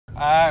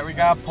Alright, we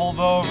got pulled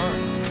over.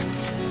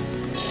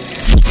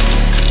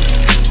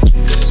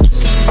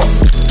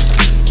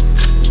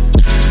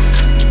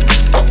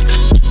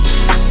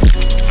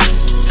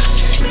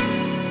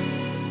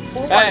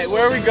 Hey,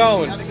 where are we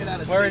going?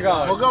 Where are we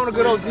going? We're going to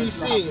good old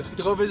DC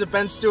to go visit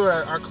Ben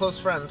Stewart, our close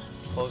friend.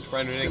 Close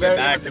friend who didn't get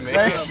back to me.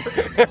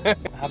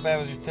 How bad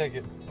was your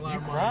ticket? You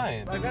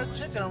crying? I got a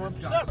chicken, I'm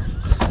upset.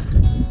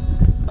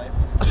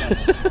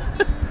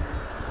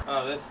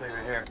 Oh, this thing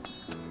right here.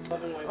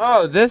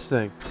 Oh, this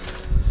thing.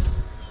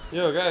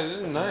 Yo, guys, this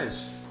is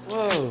nice.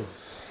 Whoa.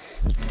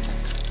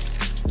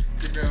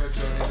 You grab a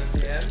joint at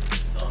the end?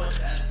 Oh, my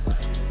dad's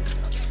side.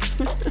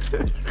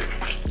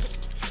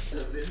 A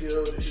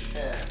video that you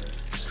can.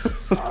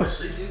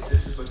 Honestly, dude,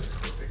 this is like the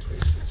perfect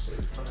place to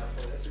sleep.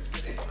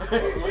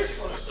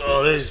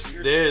 Oh,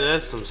 dude,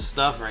 that's some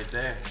stuff right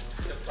there.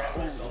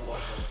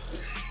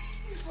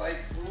 He's like,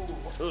 ooh.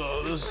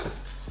 Oh, this is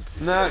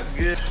not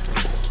good.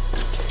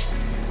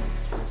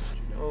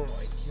 Oh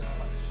my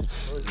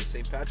gosh. What is it,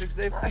 St. Patrick's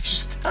Day?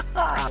 Stop.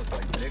 I look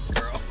like Nick,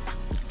 girl.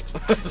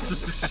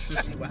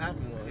 What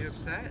happened was... You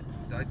upset?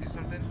 Did I do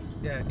something?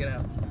 Yeah, get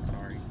out.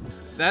 Sorry.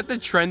 Is that the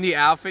trendy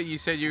outfit you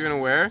said you're gonna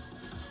wear?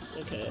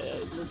 Okay,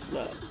 it's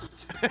not.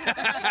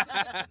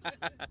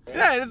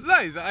 Yeah, it's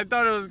nice. I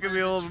thought it was gonna be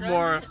a little bit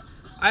more.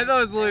 I thought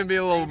it was gonna be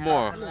a little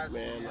more.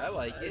 Man, I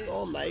like it. It's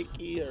all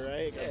Nike,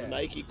 alright? Got Yeah. the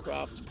Nike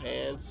cropped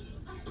pants,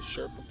 the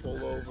Sherpa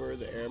pullover,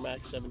 the Air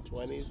Max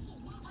 720s.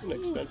 It's an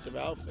expensive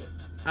outfit.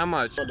 How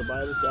much? To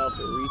buy this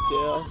outfit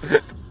retail,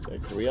 it's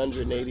like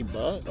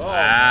 $380. Oh,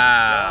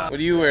 Wow. What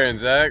are you wearing,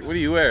 Zach? What are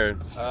you wearing?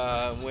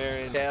 I'm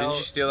wearing... Didn't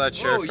you steal that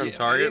shirt from I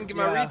Target? didn't get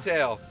my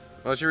retail.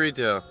 What's your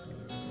retail?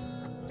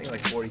 I think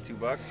like 42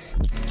 bucks.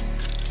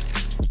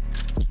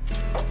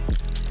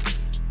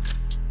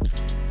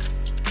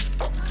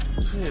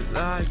 Shit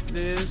like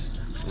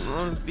this,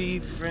 wanna be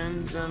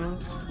friends, I know.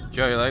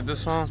 Joe, you like this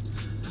song?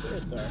 Yeah,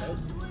 it's alright.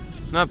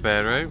 Not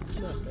bad, right?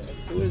 Not bad.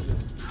 Who is it?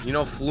 You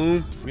know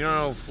Flume? You don't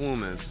know who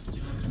Flume is.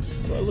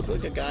 Do I look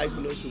like a guy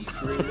who knows who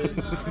Flume is?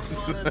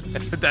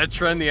 That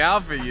trendy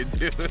outfit you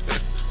do.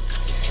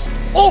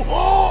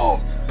 Oh!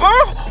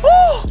 Bird!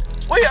 Oh!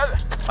 Wait,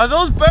 are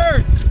those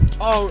birds?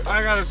 Oh,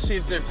 I gotta see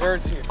if they're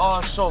birds here. Oh,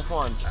 it's so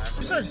fun.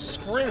 You started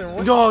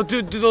screaming. No,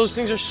 dude, those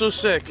things are so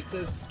sick.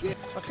 Can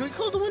we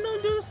close the window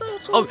and do this though?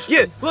 Oh,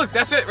 yeah, look,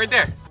 that's it right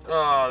there.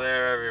 Oh,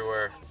 they're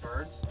everywhere.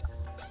 Birds?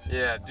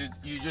 Yeah, dude,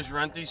 you just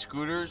rent these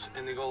scooters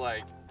and they go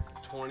like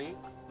 20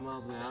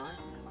 miles an hour.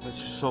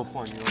 It's just so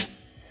fun, you know.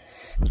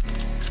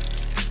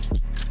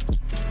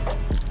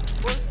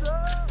 What's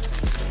up?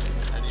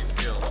 How do you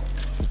feel?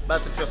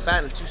 About to feel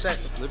fat in 2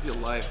 seconds. Live your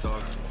life,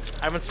 dog.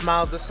 I haven't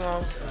smiled this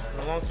long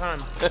in a long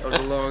time. That was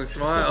a long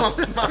smile.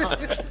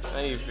 How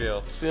do you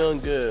feel?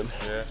 Feeling good.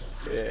 Yeah.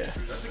 Yeah.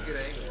 That's a good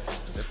angle.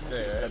 That's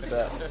there, That's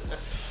that.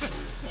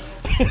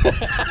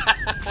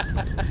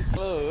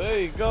 Oh, there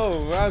you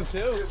go, round 2.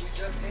 Dude, we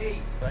just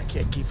ate. I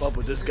can't keep up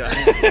with this guy.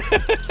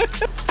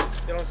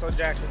 They don't sell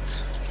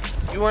jackets.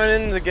 You went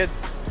in to get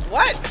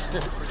what?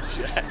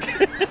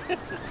 Jackets.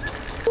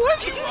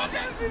 What? You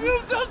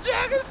don't sell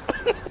jackets?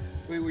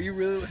 Wait, were you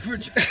really looking for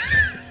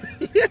jackets?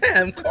 Yeah,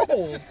 I'm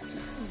cold.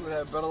 You would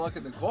have better luck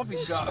at the coffee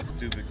shop.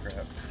 Stupid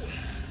crap.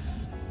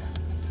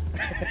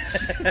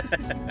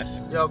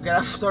 Yo, get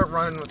out, start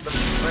running with them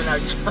right now.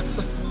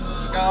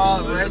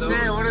 Oh, right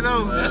there, what are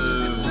those?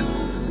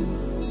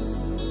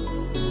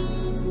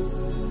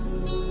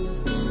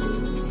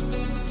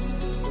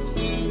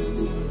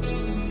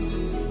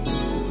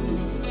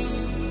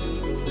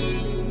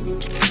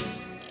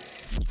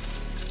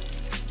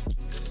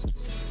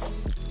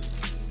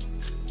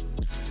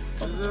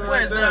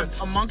 Where is there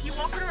a monkey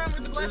walking around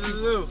with the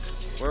glasses?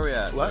 Where are we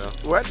at? What?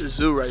 Joe? We're at the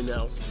zoo right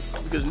now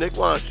because Nick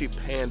wants to see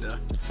Panda.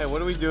 Hey,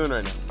 what are we doing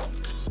right now?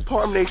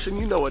 Parm Nation,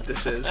 you know what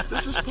this is.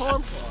 This is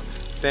Parm.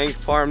 Thanks,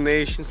 Parm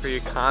Nation, for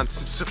your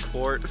constant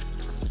support.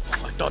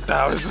 I thought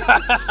that was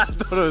that. I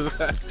thought it was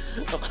that.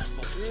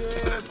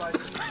 Yeah, buddy.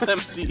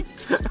 Empty.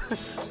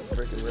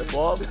 Freaking rip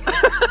off.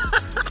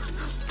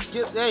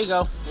 There you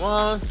go.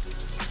 One.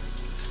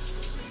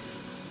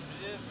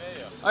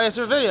 Oh, yeah, it's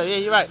a video. Yeah,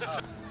 you're right.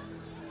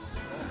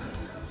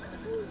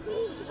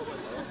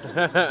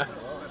 Oh,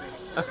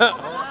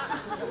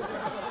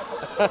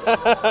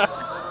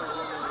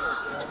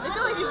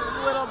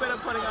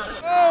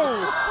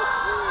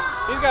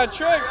 He's got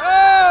tricks.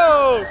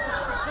 Oh!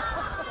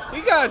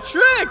 He got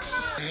tricks.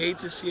 I hate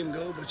to see him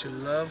go, but you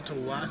love to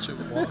watch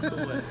him walk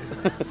away.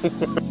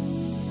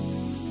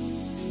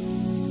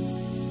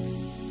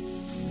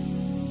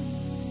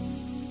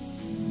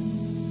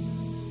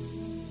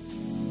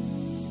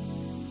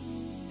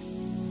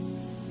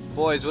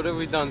 Boys, what have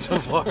we done so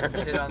far?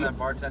 Hit on that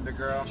bartender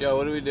girl. Joe,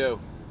 what do we do?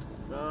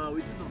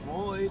 We did the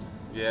void.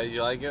 Yeah,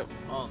 you like it?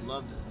 Oh,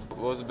 loved it.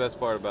 What was the best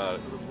part about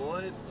it? The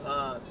void,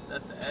 at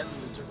the end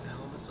when we took the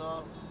helmets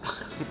off.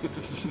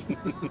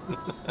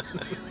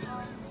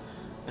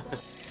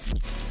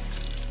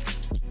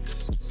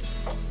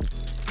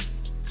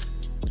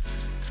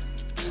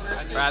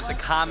 We're at the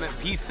Comet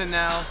Pizza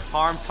now,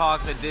 Farm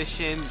Talk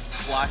edition.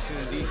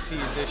 Washington D.C.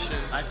 edition.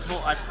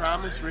 I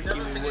promised Ricky we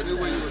wouldn't.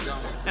 Where you were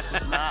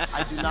going.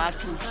 I do not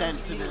consent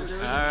to this.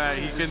 All right,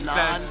 he This is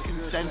consents.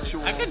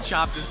 non-consensual. I can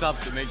chop this up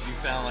to make you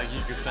sound like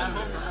you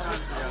consented.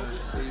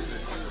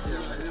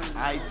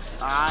 I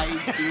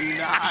do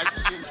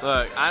not.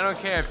 Look, I don't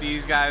care if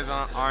these guys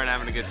aren't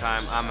having a good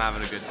time. I'm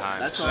having a good time.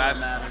 That's So all that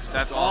matters.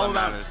 That's It's all that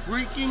about matters.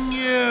 freaking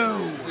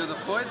you. Yo, the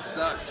point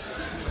sucked.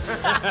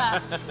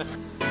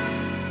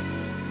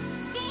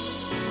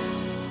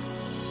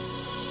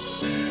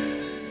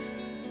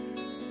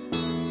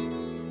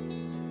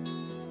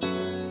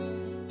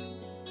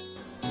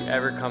 If you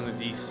ever come to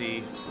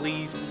DC,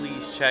 please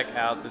check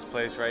out this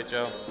place, right,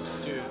 Joe?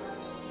 Dude,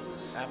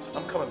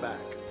 I'm coming back.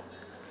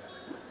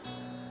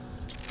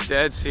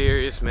 Dead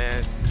serious,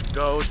 man.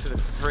 Go to the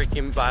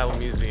freaking Bible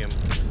Museum.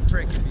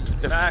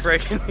 The Facts.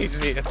 freaking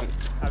museum.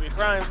 I'll be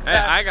crying. Hey,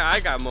 I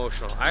got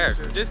emotional.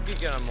 This kid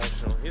get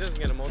emotional. He doesn't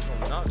get emotional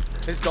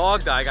enough. His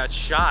dog died, got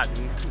shot,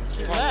 and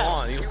he went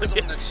on. He was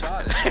the one that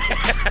shot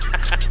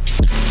it.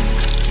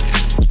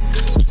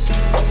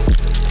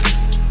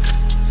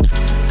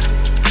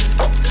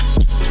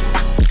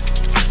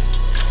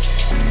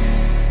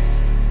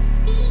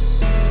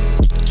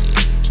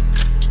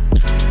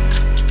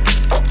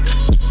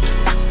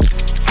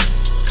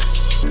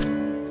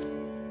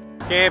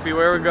 Campy,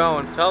 where we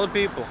going? Tell the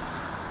people.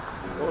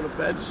 Going to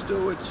Ben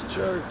Stewart's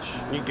church.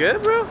 You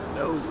good, bro?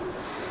 No.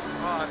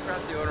 Oh, I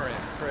forgot deodorant.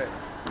 Frick.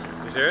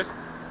 You serious?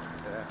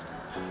 Yeah.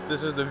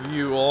 This is the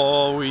view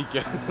all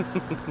weekend.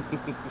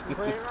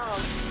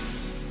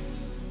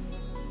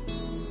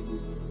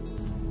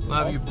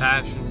 Love you,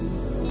 passion.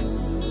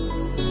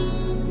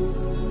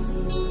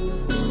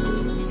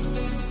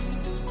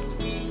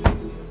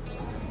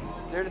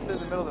 There to sit in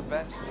the middle of the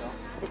bench, you know.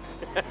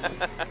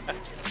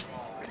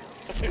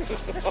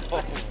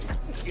 Oh,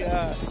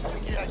 God.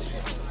 Yeah, she's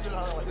supposed to sit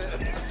on it like that.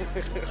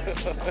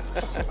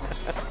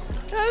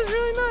 That was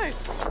really nice.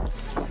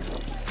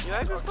 You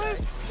like this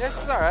place? Yes,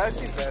 it's alright. I've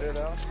seen better,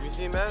 though. You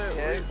seen better?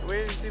 Yeah. Where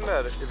have you seen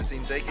better? You ever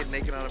seen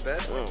naked on a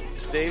bed? Oh,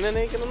 Dana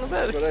naked on the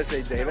bed? What did I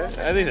say, Dana?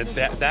 I think it's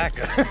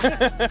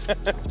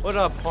DACA. What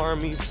up,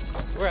 Harmies?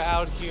 We're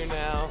out here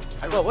now.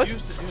 I Well, what's-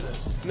 refuse to do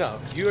this. No,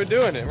 you are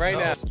doing it right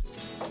now.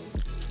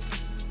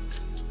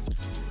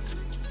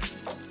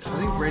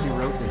 I think Brady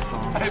wrote this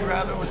song. I'd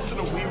rather listen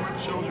to We Were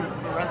Children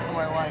for the rest of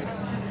my life.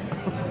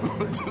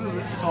 Listen to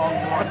this song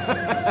once.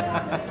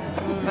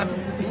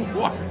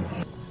 What?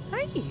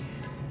 Hi.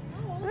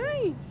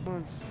 Hi.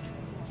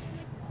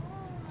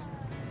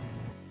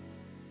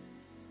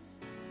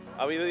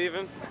 Are we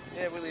leaving?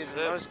 Yeah, we're leaving.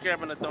 I was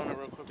grabbing a donut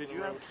real quick. Did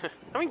you have?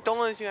 How many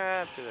donuts you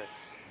have today?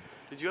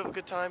 Did you have a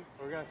good time?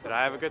 Did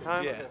I have a good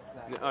time? Yeah.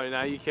 Oh,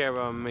 now you care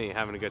about me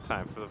having a good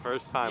time for the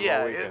first time all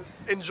Yeah, weekend.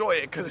 enjoy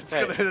it because it's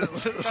Hey. gonna.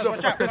 It's the first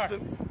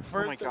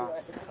Oh my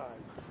God.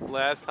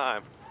 Last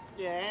time.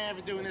 Yeah, I ain't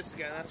ever doing this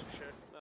again. That's for sure.